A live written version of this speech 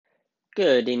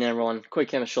Good evening, everyone. Coy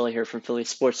Camiscioli here from Phillies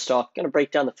Sports Talk. Going to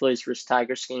break down the Phillies versus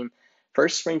Tigers game.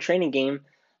 First spring training game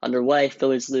underway.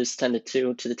 Phillies lose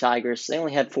 10-2 to the Tigers. They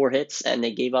only had 4 hits and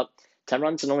they gave up 10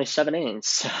 runs in only 7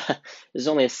 innings. It was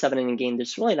only a 7 inning game.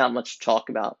 There's really not much to talk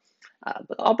about,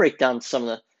 but I'll break down some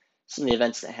of the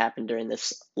events that happened during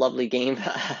this lovely game.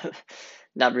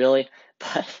 Not really,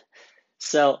 but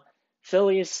so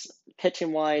Phillies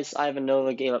pitching wise, Ivan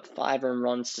Nova gave up 5 earned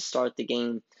runs to start the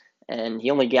game, and he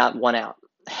only got one out.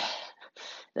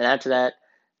 And after that,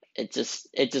 it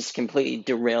just completely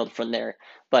derailed from there.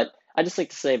 But I just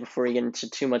like to say before we get into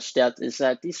too much depth is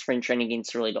that these spring training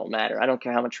games really don't matter. I don't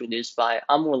care how much we lose by.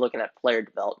 I'm more looking at player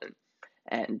development,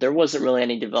 and there wasn't really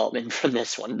any development from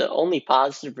this one. The only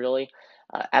positive really,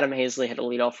 Adam Hazley had a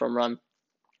leadoff home run.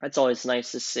 That's always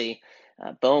nice to see.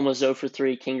 Bowen was 0 for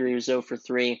 3. Kingery was 0 for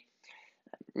 3.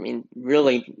 I mean,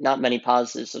 really not many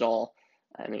positives at all.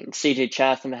 I mean, CJ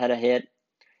Chatham had a hit,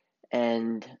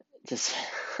 and just,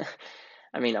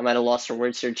 I mean, I might have lost for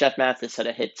words here. Jeff Mathis had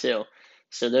a hit too.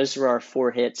 So those were our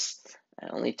 4 hits,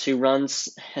 only 2 runs,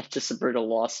 just a brutal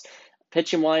loss.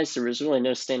 Pitching wise, there was really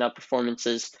no standout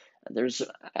performances. There's,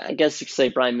 I guess you could say,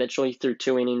 Brian Mitchell. He threw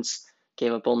 2 innings,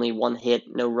 gave up only 1 hit,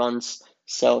 no runs.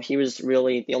 So he was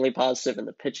really the only positive in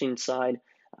the pitching side.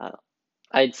 Uh,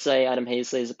 I'd say Adam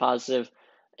Hazley is a positive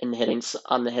in the hitting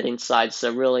on the hitting side.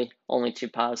 So really, only two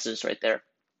positives right there.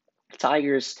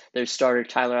 Tigers, their starter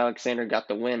Tyler Alexander got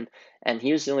the win, and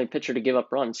he was the only pitcher to give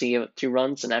up runs. He gave up 2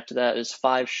 runs, and after that, it was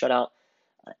 5 shutout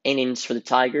innings for the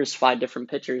Tigers, 5 different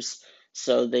pitchers.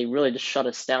 So they really just shut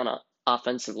us down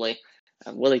offensively.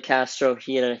 Willie Castro,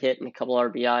 he had a hit and a couple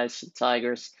RBIs for the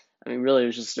Tigers. I mean, really, it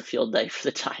was just a field day for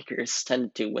the Tigers,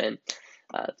 10-2 win.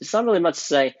 There's not really much to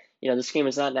say. This game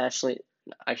is not nationally,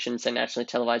 I shouldn't say nationally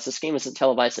televised. This game isn't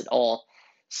televised at all,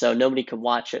 so nobody could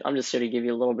watch it. I'm just here to give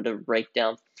you a little bit of a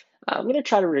breakdown. I'm going to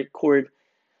try to record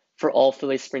for all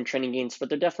Phillies spring training games, but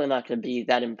they're definitely not going to be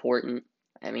that important.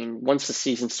 I mean, once the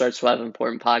season starts, we'll have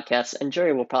important podcasts, and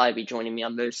Jerry will probably be joining me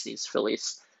on most of these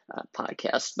Phillies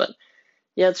podcasts. But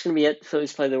yeah, it's going to be it.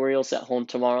 Phillies play the Orioles at home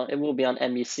tomorrow. It will be on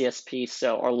NBCSP,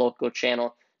 so our local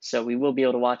channel. So we will be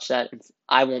able to watch that.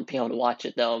 I won't be able to watch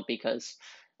it, though, because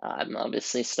I'm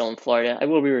obviously still in Florida. I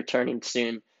will be returning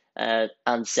soon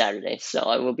on Saturday, so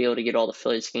I will be able to get all the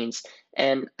Phillies games.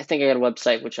 And I think I got a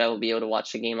website which I will be able to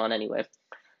watch the game on anyway.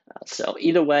 So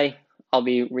either way, I'll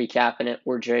be recapping it,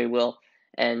 or Jerry will.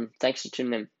 And thanks for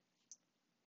tuning in.